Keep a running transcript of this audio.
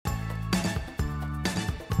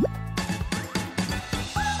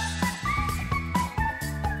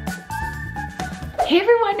Hey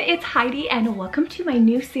everyone, it's Heidi and welcome to my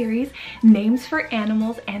new series, Names for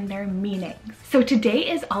Animals and Their Meanings. So today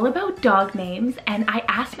is all about dog names, and I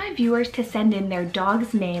asked my viewers to send in their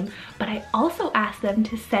dog's name, but I also asked them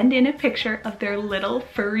to send in a picture of their little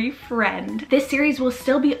furry friend. This series will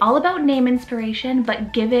still be all about name inspiration,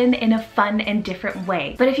 but given in a fun and different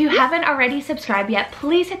way. But if you haven't already subscribed yet,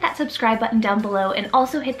 please hit that subscribe button down below and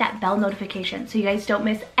also hit that bell notification so you guys don't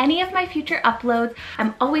miss any of my future uploads.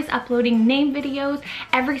 I'm always uploading name videos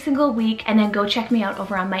every single week, and then go check me out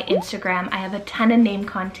over on my Instagram. I have a ton of name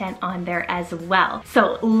content on there as well.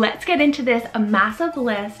 So let's get into this, a massive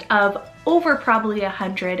list of over probably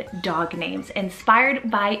 100 dog names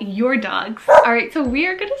inspired by your dogs. All right, so we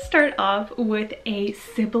are gonna start off with a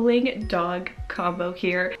sibling dog combo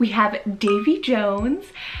here. We have Davy Jones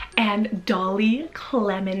and Dolly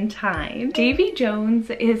Clementine. Davy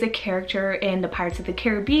Jones is a character in the Pirates of the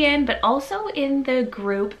Caribbean, but also in the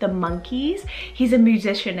group The Monkees. He's a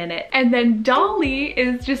musician in it. And then Dolly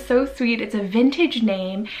is just so sweet. It's a vintage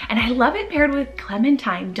name, and I love it paired with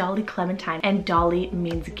Clementine, Dolly Clementine, and Dolly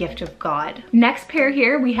means gift of God. Next pair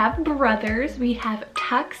here, we have brothers. We have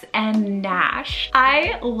Tux and Nash.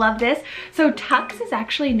 I love this. So Tux is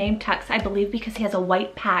actually named Tux, I believe, because he has a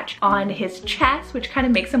white patch on his chest, which kind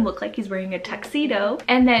of makes him look like he's wearing a tuxedo.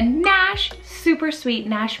 And then Nash, super sweet.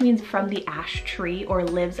 Nash means from the ash tree, or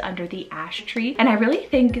lives under the ash tree. And I really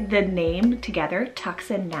think the name together, Tux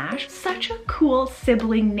and Nash, such a cool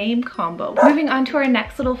sibling name combo. Moving on to our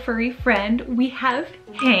next little furry friend, we have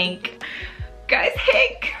Hank. Guys,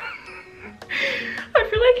 Hank. I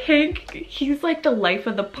feel like Hank, he's like the life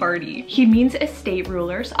of the party. He means estate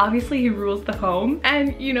ruler, so obviously he rules the home.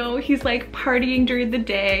 And you know, he's like partying during the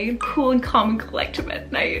day, cool and calm and collective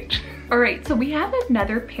at night. All right, so we have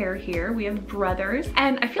another pair here. We have brothers,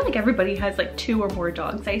 and I feel like everybody has like 2 or more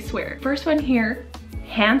dogs, I swear. First one here,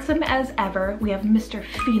 handsome as ever, we have Mr.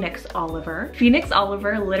 Phoenix Oliver. Phoenix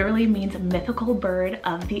Oliver literally means mythical bird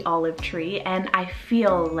of the olive tree, and I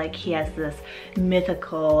feel like he has this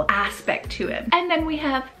mythical aspect to him. And then we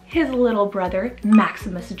have his little brother,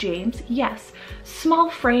 Maximus James. Yes, small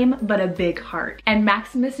frame, but a big heart. And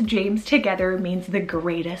Maximus James together means the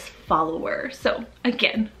greatest follower. So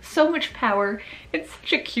again, so much power in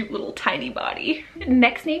such a cute little tiny body.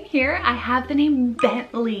 Next name here, I have the name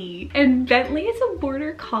Bentley. And Bentley is a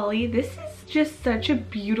border collie. This is just such a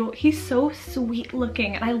beautiful, he's so sweet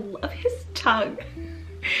looking, and I love his tongue.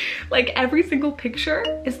 Like every single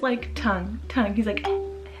picture is like tongue. He's like,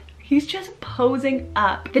 he's just posing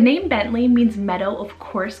up. The name Bentley means meadow of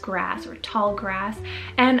coarse grass or tall grass,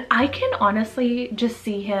 and I can honestly just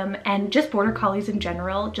see him, and just border collies in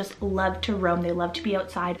general just love to roam. They love to be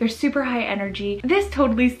outside. They're super high energy. This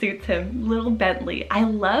totally suits him, little Bentley. I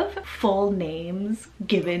love full names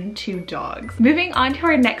given to dogs. Moving on to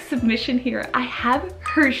our next submission here, I have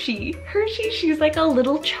Hershey. Hershey, she's like a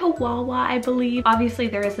little chihuahua, I believe. Obviously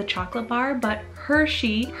there is the chocolate bar, but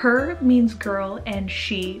Hershey, her means girl and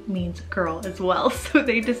she means girl as well. So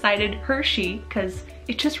they decided Hershey because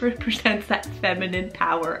it just represents that feminine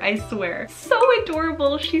power, I swear. So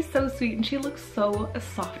adorable, she's so sweet, and she looks so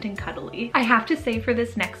soft and cuddly. I have to say for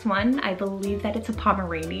this next one, I believe that it's a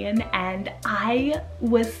Pomeranian, and I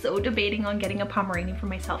was so debating on getting a Pomeranian for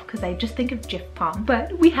myself because I just think of Jif Pom.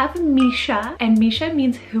 But we have Misha, and Misha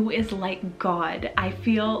means who is like God. I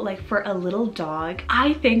feel like for a little dog,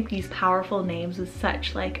 I think these powerful names with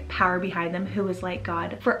such like power behind them, who is like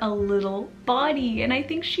God, for a little body, and I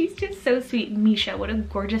think she's just so sweet. Misha, what a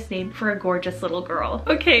gorgeous name for a gorgeous little girl.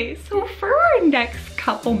 Okay, so for our next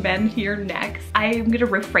couple men here next, I am gonna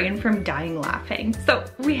refrain from dying laughing. So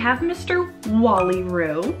we have Mr. Wally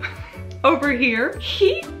Roo. Over here,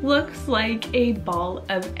 he looks like a ball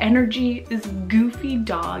of energy, this goofy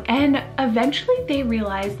dog. And eventually they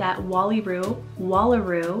realized that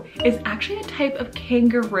Wallaroo is actually a type of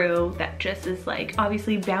kangaroo that just is like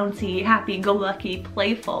obviously bouncy, happy-go-lucky,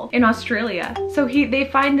 playful in Australia. So they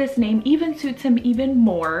find this name even suits him even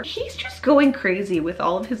more. He's just going crazy with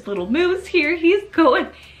all of his little moves here. He's going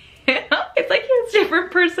it's like he has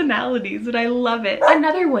different personalities, and I love it.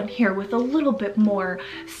 Another one here with a little bit more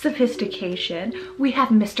sophistication. We have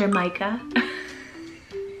Mr. Micah.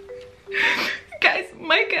 Guys,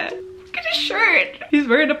 Micah, look at his shirt. He's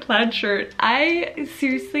wearing a plaid shirt.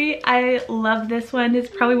 Seriously, I love this one.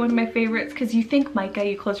 It's probably one of my favorites because you think Micah,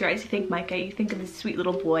 you close your eyes, you think Micah, you think of this sweet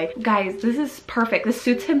little boy. Guys, this is perfect. This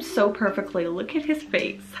suits him so perfectly. Look at his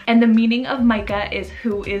face. And the meaning of Micah is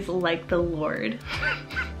who is like the Lord.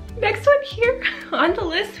 Next one here on the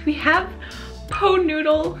list, we have Po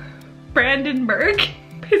Noodle Brandenburg.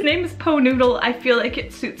 His name is Po Noodle. I feel like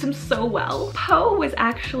it suits him so well. Po was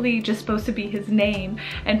actually just supposed to be his name,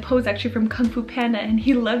 and Po's actually from Kung Fu Panda, and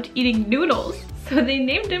he loved eating noodles. So they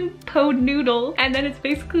named him Po Noodle, and then it's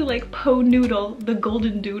basically like Po Noodle, the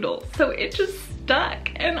golden doodle. So it just stuck,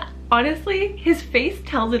 and honestly, his face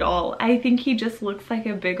tells it all. I think he just looks like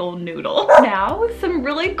a big old noodle. Now, some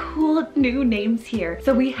really cool new names here.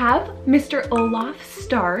 So we have Mr. Olaf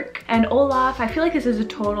Stark, and Olaf, I feel like this is a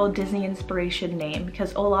total Disney inspiration name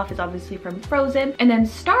because Olaf is obviously from Frozen, and then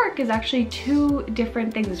Stark is actually two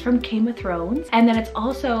different things. It's from Game of Thrones, and then it's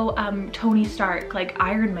also Tony Stark, like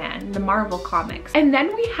Iron Man, the Marvel comics. And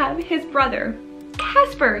then we have his brother,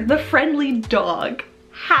 Casper, the friendly dog.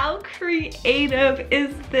 How creative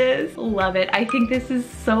is this? Love it. I think this is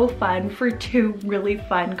so fun for two really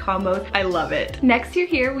fun combos. I love it. Next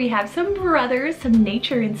here we have some brothers, some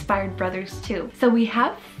nature inspired brothers too. So we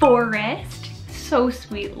have Forest. So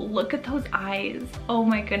sweet. Look at those eyes. Oh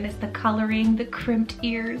my goodness, the coloring, the crimped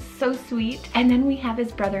ears, so sweet. And then we have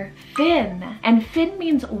his brother Finn, and Finn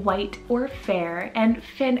means white or fair. And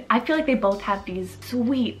Finn, I feel like they both have these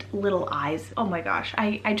sweet little eyes. Oh my gosh,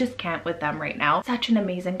 I just can't with them right now. Such an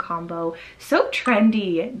amazing combo. So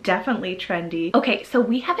trendy, definitely trendy. Okay, so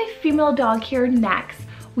we have a female dog here next.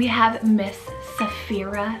 We have Miss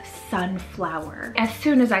Saphira Sunflower. As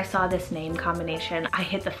soon as I saw this name combination, I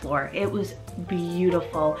hit the floor. It was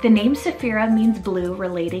beautiful. The name Saphira means blue,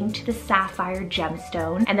 relating to the sapphire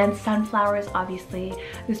gemstone. And then Sunflower is obviously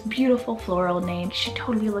this beautiful floral name. She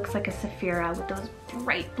totally looks like a Saphira with those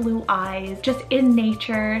bright blue eyes, just in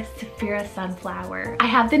nature. Saphira Sunflower. I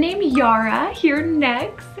have the name Yara here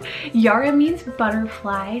next. Yara means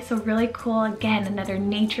butterfly, so really cool. Again, another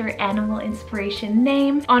nature animal inspiration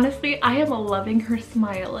name. Honestly, I am loving her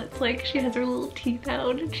smile. It's like she has her little teeth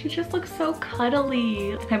out and she just looks so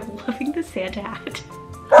cuddly. And I'm loving the Santa hat.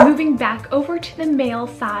 Moving back over to the male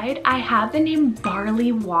side, I have the name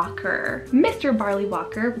Barley Walker. Mr. Barley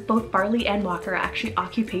Walker, both Barley and Walker are actually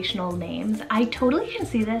occupational names. I totally can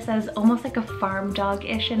see this as almost like a farm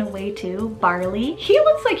dog-ish in a way too. Barley. He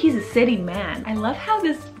looks like he's a city man. I love how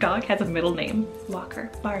this dog has a middle name. Walker.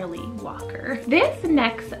 Barley Walker. This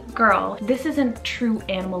next girl, this isn't true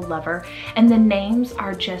animal lover, and the names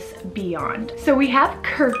are just beyond. So we have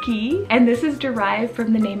Kirky, and this is derived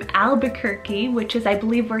from the name Albuquerque, which is, I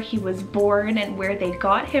believe, where he was born and where they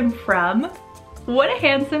got him from. What a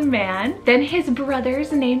handsome man. Then his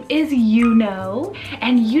brother's name is Yuno,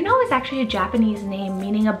 and Yuno is actually a Japanese name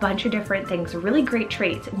meaning a bunch of different things, really great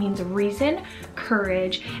traits. It means reason,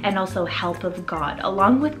 courage, and also help of God,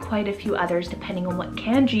 along with quite a few others depending on what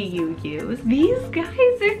kanji you use. These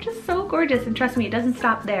guys are just so gorgeous, and trust me, it doesn't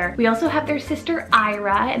stop there. We also have their sister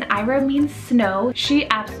Ira, and Ira means snow. She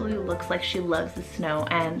absolutely looks like she loves the snow,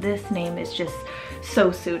 and this name is just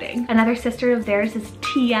so suiting. Another sister of theirs is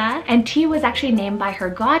Tia, and Tia was actually named by her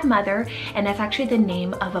godmother, and that's actually the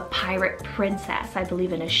name of a pirate princess, I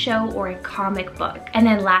believe in a show or a comic book. And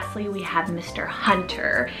then lastly, we have Mr.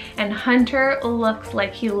 Hunter, and Hunter looks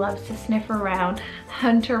like he loves to sniff around,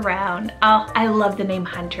 hunt around. Oh, I love the name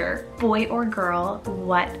Hunter. Boy or girl,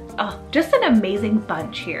 what? Oh, just an amazing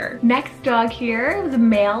bunch here. Next dog here, the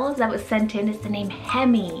male that was sent in, is the name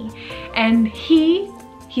Hemi, and he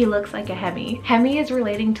looks like a Hemi. Hemi is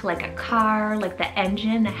relating to like a car, like the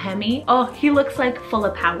engine, a Hemi. Oh, he looks like full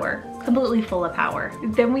of power, completely full of power.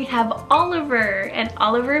 Then we have Oliver, and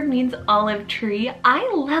Oliver means olive tree. I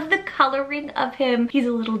love the coloring of him. He's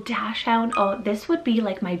a little dash hound. Oh, this would be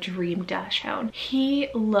like my dream dash hound. He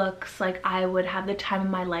looks like I would have the time of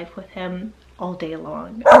my life with him all day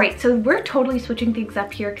long. All right, so we're totally switching things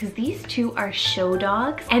up here because these two are show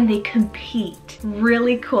dogs and they compete.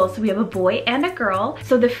 Really cool. So we have a boy and a girl.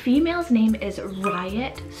 So the female's name is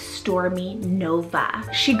Riot Stormy Nova.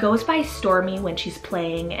 She goes by Stormy when she's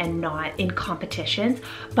playing and not in competitions,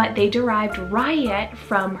 but they derived Riot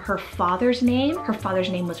from her father's name. Her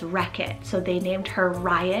father's name was Wreck-It, so they named her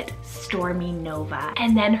Riot Stormy Nova.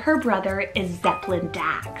 And then her brother is Zeppelin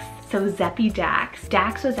Dax. So Zeppy Dax.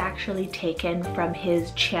 Dax was actually taken from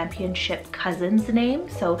his championship cousin's name,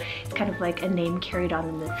 so it's kind of like a name carried on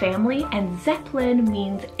in the family. And Zeppelin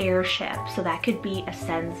means airship, so that could be a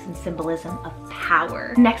sense and symbolism of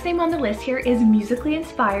power. Next name on the list here is musically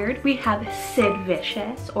inspired. We have Sid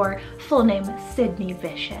Vicious, or full name Sydney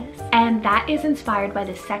Vicious, and that is inspired by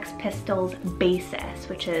the Sex Pistols' Basis,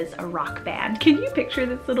 which is a rock band. Can you picture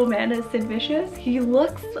this little man as Sid Vicious? He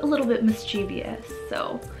looks a little bit mischievous,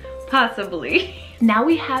 so Possibly. Now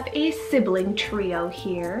we have a sibling trio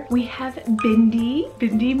here. We have Bindi.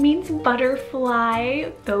 Bindi means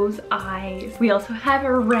butterfly, those eyes. We also have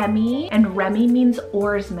Remy, and Remy means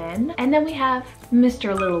oarsman. And then we have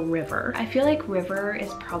Mr. Little River. I feel like River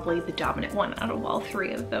is probably the dominant one out of all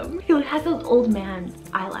three of them. He has those old man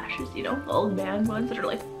eyelashes, you know, the old man ones that are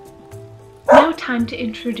like... Now time to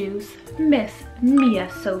introduce Miss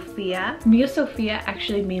Mia Sophia. Mia Sophia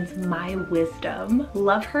actually means my wisdom.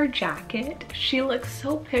 Love her jacket. She looks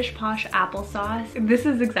so pish posh applesauce. This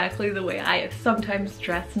is exactly the way I sometimes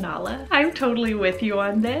dress Nala. I'm totally with you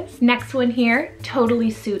on this. Next one here totally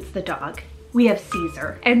suits the dog. We have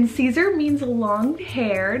Caesar, and Caesar means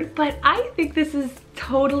long-haired, but I think this is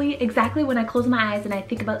totally exactly when I close my eyes and I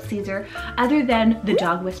think about Caesar, other than the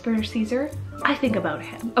dog whisperer Caesar, I think about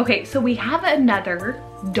him. Okay, so we have another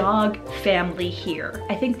dog family here.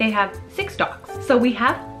 I think they have 6 dogs. So we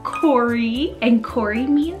have Corey, and Corey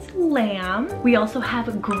means lamb. We also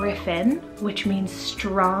have Griffin, which means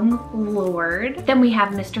strong lord. Then we have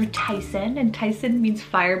Mr. Tyson, and Tyson means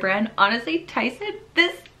firebrand. Honestly, Tyson,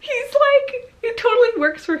 he's like, it totally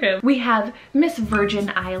works for him. We have Miss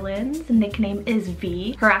Virgin Islands, nickname is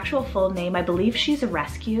V. Her actual full name, I believe she's a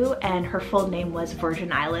rescue, and her full name was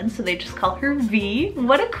Virgin Islands, so they just call her V.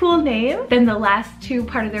 What a cool name. Then the last 2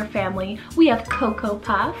 part of their family, we have Cocoa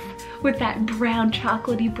Puff with that brown,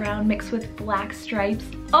 chocolatey brown mixed with black stripes.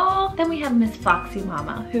 Oh, then we have Miss Foxy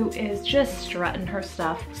Mama, who is just strutting her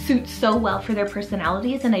stuff. Suits so well for their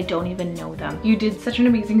personalities, and I don't even know them. You did such an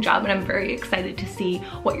amazing job, and I'm very excited to see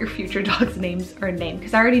what your future dog's names are named,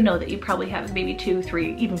 because I already know that you probably have maybe 2,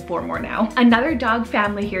 3, even 4 more now. Another dog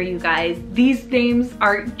family here, you guys. These names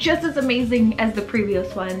are just as amazing as the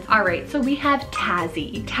previous ones. All right, so we have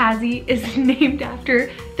Tazzy. Tazzy is named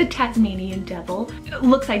after the Tasmanian devil. It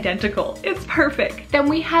looks identical. It's perfect. Then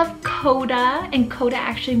we have Coda, and Coda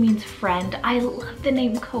actually means friend. I love the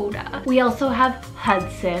name Coda. We also have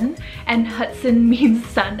Hudson, and Hudson means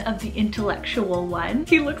son of the intellectual one.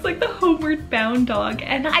 He looks like the Homeward Bound dog,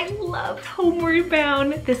 and I love Homeward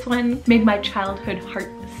Bound. This one made my childhood heart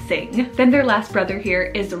sing. Then their last brother here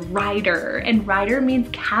is Rider, and Rider means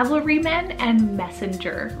cavalryman and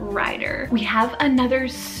messenger rider. We have another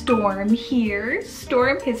Storm here.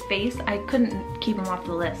 Storm, his face, I couldn't keep him off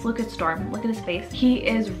the list. Look at Storm, look at his face. He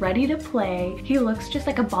is ready to play. He looks just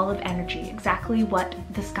like a ball of energy, exactly what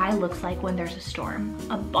the sky looks like when there's a storm,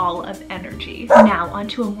 a ball of energy. Now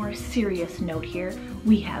onto a more serious note here,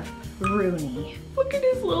 we have Rooney. Look at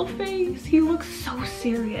his little face. He looks so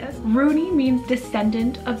serious. Rooney means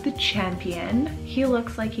descendant of the champion. He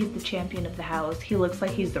looks like he's the champion of the house. He looks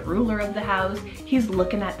like he's the ruler of the house. He's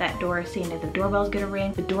looking at that door, seeing if the doorbell's gonna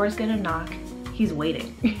ring, the door's gonna knock. He's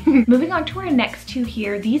waiting. Moving on to our next 2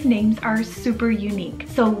 here, these names are super unique.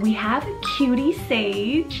 So we have Cutie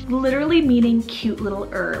Sage, literally meaning cute little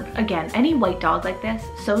herb. Again, any white dog like this,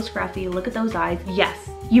 so scruffy, look at those eyes. Yes,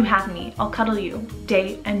 you have me. I'll cuddle you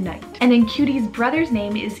day and night. And then Cutie's brother's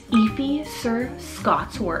name is Eefy Sir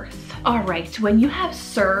Scotsworth. All right, when you have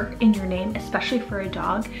Sir in your name, especially for a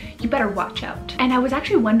dog, you better watch out. And I was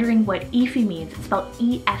actually wondering what Eefy means. It's spelled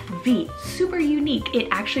E-F-V. Super unique. It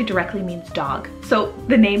actually directly means dog. So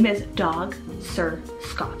the name is Dog Sir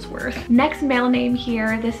Scotsworth. Next male name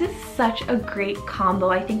here. This is such a great combo.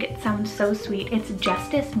 I think it sounds so sweet. It's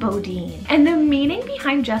Justice Bodine. And the meaning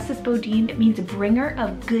behind Justice Bodine means bringer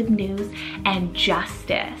of good news and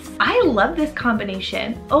justice. I love this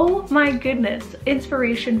combination. Oh my goodness.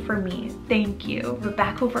 Inspiration for me. Thank you. We're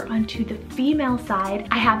back over onto the female side.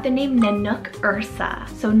 I have the name Nanook Ursa.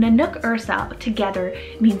 So Nanook Ursa together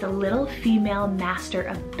means a little female master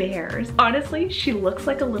of bears. Honestly, she looks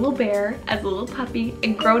like a little bear as a little puppy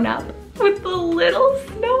and grown up with the little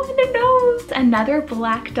snow in the nose. Another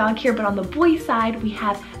black dog here, but on the boy side, we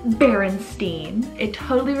have Berenstein. It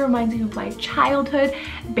totally reminds me of my childhood.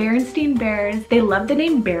 Berenstein Bears. They loved the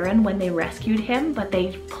name Baron when they rescued him, but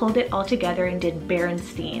they pulled it all together and did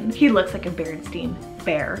Berenstein. He looks like a Berenstein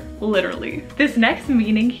bear, literally. This next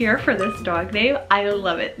meaning here for this dog name, I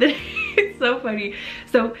love it. It's so funny.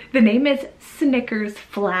 So the name is Snickers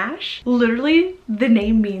Flash. Literally, the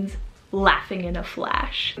name means laughing in a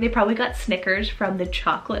flash. They probably got Snickers from the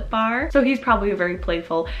chocolate bar. So he's probably a very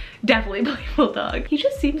playful, definitely playful dog. He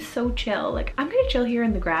just seems so chill. Like, I'm gonna chill here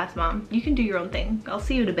in the grass, Mom. You can do your own thing. I'll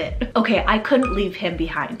see you in a bit. Okay, I couldn't leave him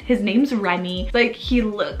behind. His name's Remy. Like, he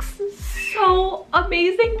looks so so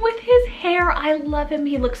amazing with his hair. I love him.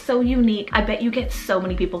 He looks so unique. I bet you get so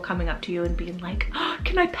many people coming up to you and being like, oh,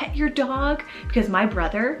 can I pet your dog? Because my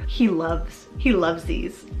brother, he loves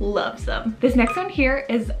these, loves them. This next one here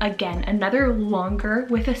is, again, another longer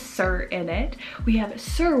with a Sir in it. We have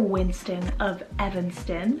Sir Winston of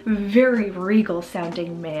Evanston, very regal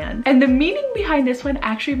sounding man. And the meaning behind this one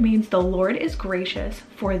actually means the Lord is gracious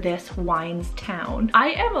for this wine's town. I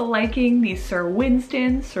am liking the Sir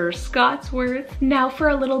Winston, Sir Scotsworth. Now for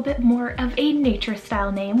a little bit more of a nature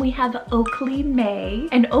style name, we have Oakley May.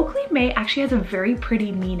 And Oakley May actually has a very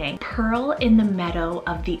pretty meaning. Pearl in the meadow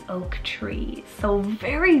of the oak tree. So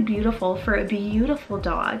very beautiful for a beautiful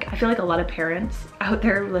dog. I feel like a lot of parents out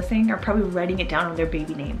there listening are probably writing it down on their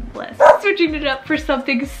baby name list. Switching it up for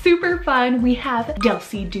something super fun, we have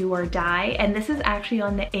Delcy Do or Die, and this is actually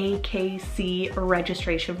on the AKC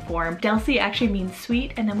registration form. Delcy actually means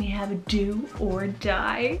sweet, and then we have Do or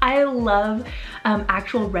Die. I love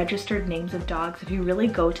actual registered names of dogs. If you really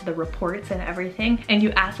go to the reports and everything, and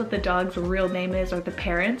you ask what the dog's real name is or the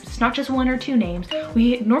parents, it's not just 1 or 2 names.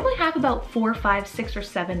 We normally have about 4, 5, 6, or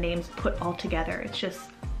 7 names put all together. It's just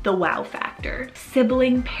the wow factor.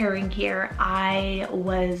 Sibling pairing here, I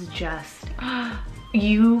was just,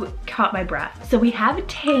 you caught my breath. So we have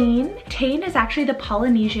Tane. Tane is actually the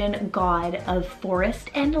Polynesian god of forest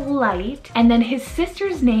and light. And then his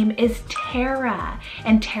sister's name is Terra.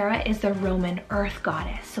 And Terra is the Roman earth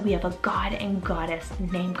goddess. So we have a god and goddess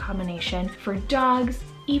name combination for dogs,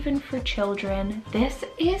 even for children. This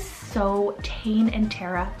is so Tane and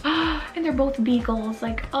Terra. And they're both beagles,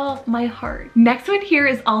 like, oh, my heart. Next one here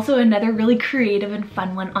is also another really creative and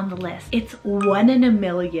fun one on the list. It's 1 in a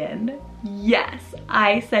million. Yes,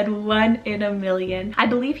 I said 1 in a million. I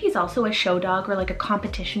believe he's also a show dog or like a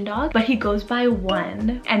competition dog, but he goes by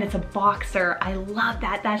 1 and it's a boxer. I love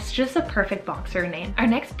that. That's just a perfect boxer name. Our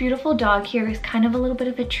next beautiful dog here is kind of a little bit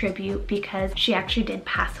of a tribute because she actually did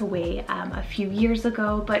pass away a few years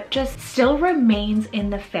ago, but just still remains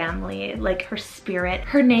in the family, like her spirit.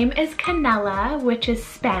 Her name is Canela, which is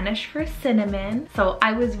Spanish for cinnamon. So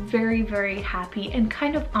I was very, very happy and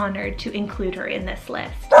kind of honored to include her in this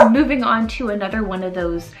list. Moving on to another one of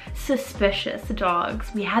those suspicious dogs,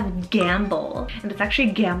 we have Gamble, and it's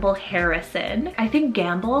actually Gamble Harrison. I think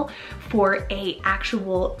Gamble for a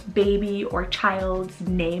actual baby or child's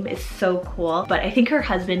name is so cool, but I think her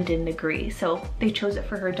husband didn't agree, so they chose it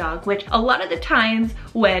for her dog, which a lot of the times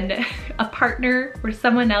when a partner or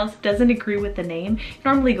someone else doesn't agree with the name, it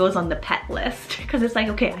normally goes on the pet list because it's like,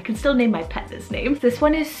 okay, I can still name my pet this name. This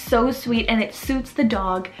one is so sweet and it suits the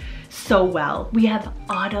dog so well. We have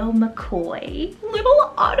Otto McCoy.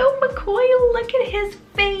 Little Otto McCoy, look at his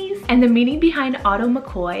face. And the meaning behind Otto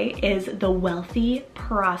McCoy is the wealthy,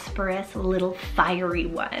 prosperous, little fiery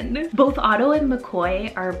one. Both Otto and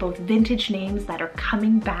McCoy are both vintage names that are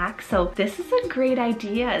coming back, so this is a great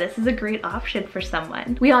idea. This is a great option for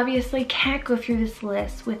someone. We obviously can't go through this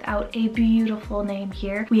list without a beautiful name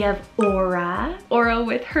here. We have Aura. Aura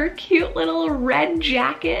with her cute little red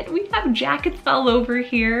jacket. We have jackets all over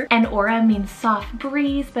here. And Aura means soft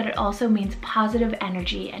breeze, but it also means positive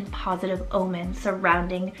energy and positive omens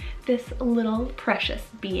surrounding this little precious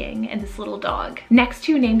being and this little dog. Next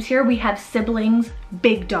 2 names here, we have siblings,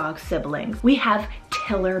 big dog siblings. We have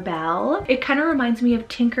Tillerbell. It kind of reminds me of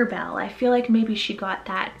Tinkerbell. I feel like maybe she got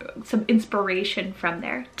that, some inspiration from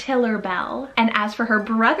there. Tillerbell. And as for her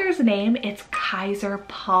brother's name, it's Kaiser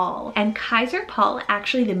Paul. And Kaiser Paul,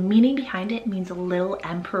 actually the meaning behind it means little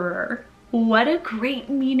emperor. What a great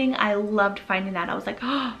meaning. I loved finding that. I was like,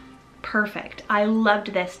 oh, perfect. I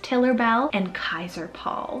loved this. Tillerbell and Kaiser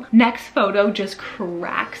Paul. Next photo just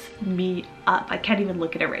cracks me up. I can't even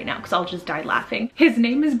look at it right now because I'll just die laughing. His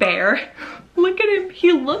name is Bear. Look at him.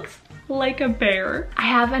 He looks like a bear. I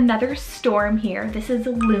have another Storm here. This is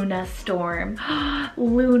Luna Storm.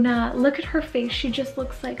 Luna, look at her face. She just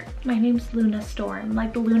looks like, my name's Luna Storm.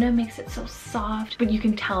 Like Luna makes it so soft, but you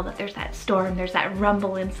can tell that there's that storm, there's that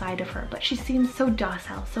rumble inside of her, but she seems so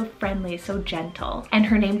docile, so friendly, so gentle. And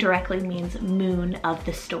her name directly means moon of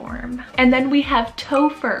the storm. And then we have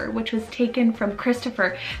Topher, which was taken from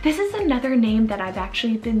Christopher. This is another name that I've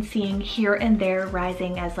actually been seeing here and there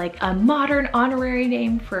rising as like a modern honorary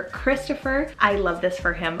name for Christopher. I love this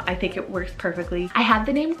for him. I think it works perfectly. I have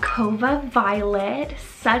the name Kova Violet.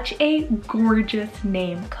 Such a gorgeous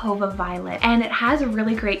name, Kova Violet. And it has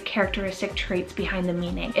really great characteristic traits behind the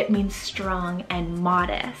meaning. It means strong and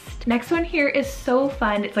modest. Next one here is so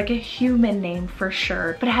fun. It's like a human name for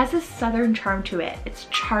sure, but it has a southern charm to it. It's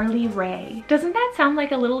Charlie Ray. Doesn't that sound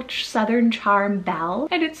like a little southern charm belle?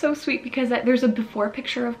 And it's so sweet because there's a before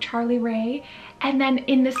picture of Charlie Ray And then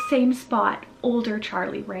in the same spot, older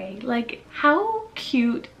Charlie Ray. Like, how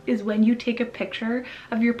cute is when you take a picture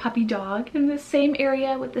of your puppy dog in the same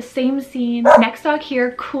area with the same scene. Next dog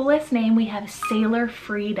here, coolest name, we have Sailor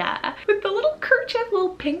Frida. With the little kerchief,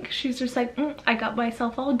 little pink, she's just like, I got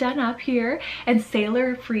myself all done up here. And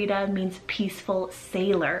Sailor Frida means peaceful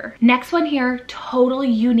sailor. Next one here, totally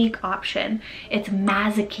unique option. It's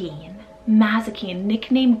Mazikeen. Mazikeen,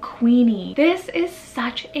 nickname Queenie. This is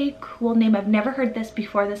such a cool name. I've never heard this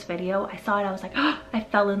before this video. I saw it, I was like, oh, I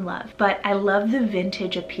fell in love. But I love the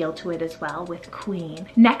vintage appeal to it as well with Queen.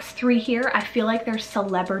 Next three here, I feel like they're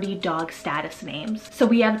celebrity dog status names. So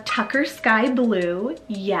we have Tucker Sky Blue.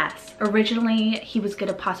 Yes, originally he was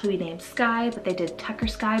gonna possibly be named Sky, but they did Tucker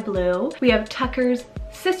Sky Blue. We have Tucker's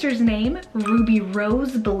sister's name, Ruby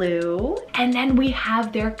Rose Blue. And then we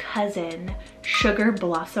have their cousin, Sugar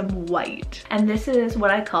Blossom White. And this is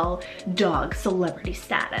what I call dog celebrity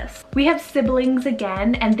status. We have siblings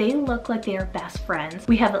again, and they look like they are best friends.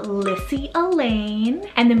 We have Lissy Elaine,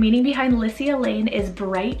 and the meaning behind Lissy Elaine is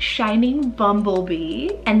bright shining bumblebee.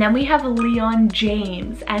 And then we have Leon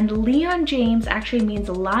James, and Leon James actually means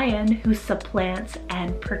lion who supplants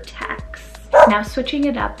and protects. Now switching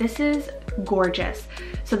it up, this is gorgeous.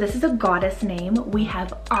 So this is a goddess name. We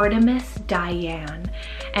have Artemis Diane,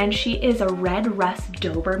 and she is a red Russ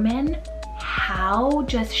Doberman. How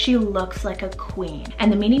just she looks like a queen.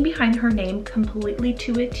 And the meaning behind her name completely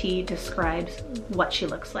to a T describes what she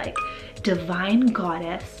looks like. Divine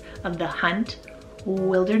goddess of the hunt,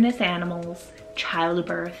 wilderness animals,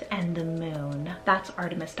 childbirth, and the moon. That's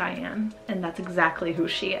Artemis Diane, and that's exactly who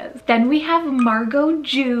she is. Then we have Margot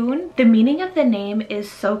June. The meaning of the name is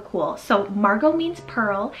so cool. So Margot means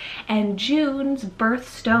pearl, and June's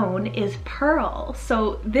birthstone is pearl.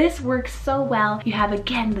 So this works so well. You have,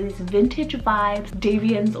 again, these vintage vibes.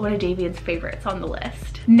 Davian's one of Davian's favorites on the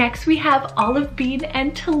list. Next we have Olive Bean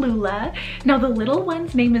and Tallulah. Now the little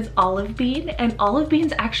one's name is Olive Bean, and Olive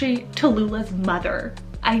Bean's actually Tallulah's mother.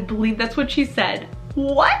 I believe that's what she said.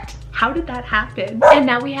 What? How did that happen? And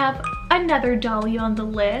now we have another dolly on the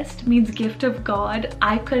list, means gift of God.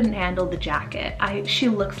 I couldn't handle the jacket. She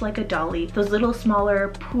looks like a dolly. Those little smaller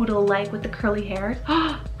poodle-like with the curly hair.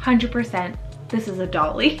 100%. This is a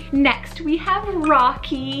dolly. Next, we have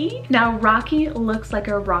Rocky. Now, Rocky looks like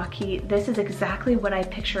a Rocky. This is exactly what I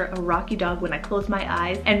picture a Rocky dog when I close my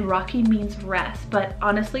eyes, and Rocky means rest. But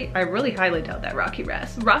honestly, I really highly doubt that Rocky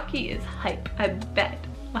rests. Rocky is hype, I bet.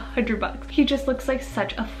 $100. He just looks like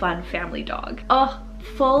such a fun family dog. Oh,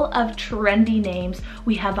 full of trendy names.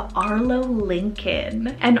 We have Arlo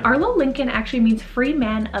Lincoln, and Arlo Lincoln actually means free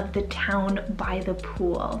man of the town by the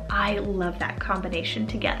pool. I love that combination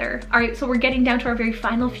together. All right, so we're getting down to our very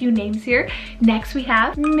final few names here. Next we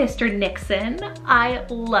have Mr. Nixon. I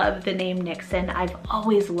love the name Nixon. I've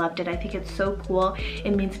always loved it. I think it's so cool.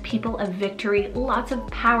 It means people of victory, lots of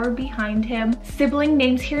power behind him. Sibling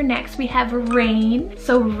names here. Next we have Rain.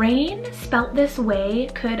 So Rain, spelt this way,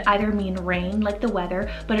 could either mean rain like the weather,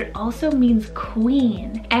 but it also means queen.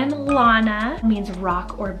 And Lana means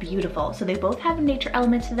rock or beautiful. So they both have a nature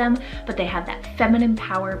element to them, but they have that feminine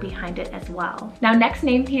power behind it as well. Now, next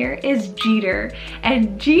name here is Jeter.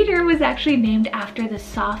 And Jeter was actually named after the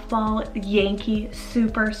softball Yankee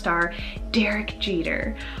superstar, Derek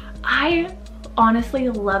Jeter. I honestly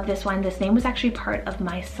love this one. This name was actually part of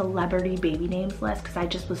my celebrity baby names list because I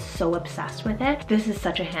just was so obsessed with it. This is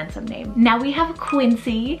such a handsome name. Now we have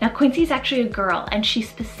Quincy. Now Quincy's actually a girl, and she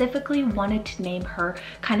specifically wanted to name her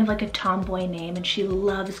kind of like a tomboy name, and she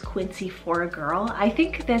loves Quincy for a girl. I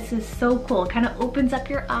think this is so cool. It kind of opens up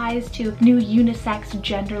your eyes to new unisex,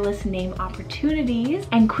 genderless name opportunities.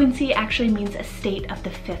 And Quincy actually means a state of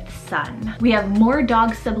the fifth son. We have more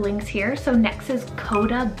dog siblings here. So next is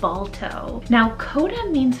Coda Balto. Now Coda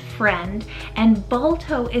means friend, and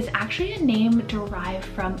Balto is actually a name derived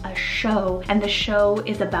from a show, and the show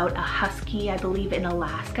is about a husky, I believe in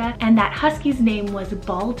Alaska, and that husky's name was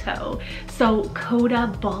Balto. So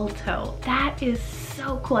Coda Balto, that is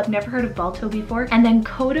so cool. I've never heard of Balto before. And then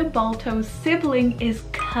Coda Balto's sibling is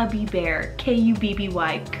Cubby Bear,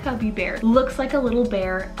 K-U-B-B-Y, Cubby Bear. Looks like a little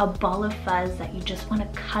bear, a ball of fuzz that you just want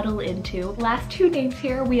to cuddle into. Last two names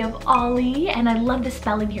here, we have Ollie, and I love the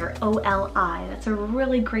spelling here, O-L-I. That's a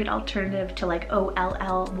really great alternative to like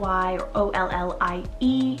O-L-L-Y or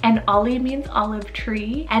O-L-L-I-E. And Ollie means olive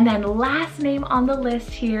tree. And then last name on the list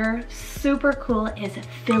here, super cool, is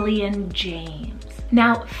Phillian James.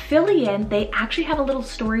 Now, Fillion, they actually have a little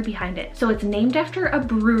story behind it. So it's named after a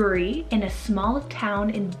brewery in a small town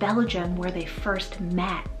in Belgium where they first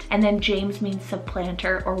met. And then James means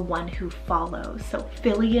supplanter or one who follows. So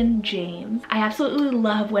Fillion James. I absolutely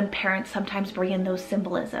love when parents sometimes bring in those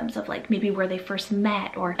symbolisms of like maybe where they first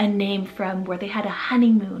met or a name from where they had a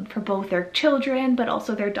honeymoon for both their children, but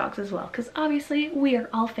also their dogs as well. Because obviously we are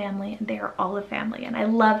all family and they are all a family. And I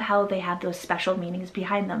love how they have those special meanings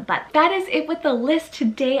behind them. But that is it with the list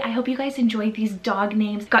today. I hope you guys enjoyed these dog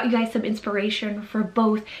names. Got you guys some inspiration for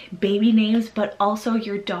both baby names, but also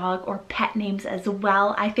your dog or pet names as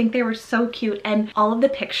well. I think they were so cute, and all of the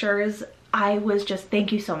pictures, I was just,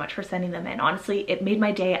 thank you so much for sending them in. Honestly, it made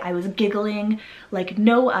my day. I was giggling like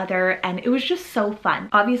no other, and it was just so fun.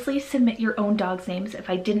 Obviously, submit your own dog's names. If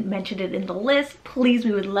I didn't mention it in the list, please,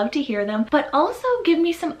 we would love to hear them. But also give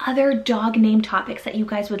me some other dog name topics that you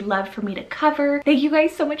guys would love for me to cover. Thank you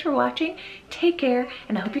guys so much for watching. Take care,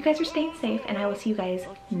 and I hope you guys are staying safe, and I will see you guys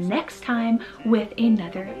next time with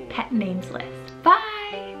another pet names list.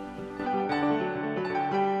 Bye!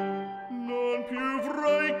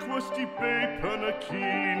 Questi bei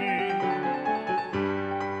panacchini,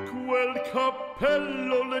 quel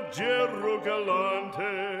cappello leggero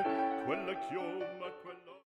galante, quella chioma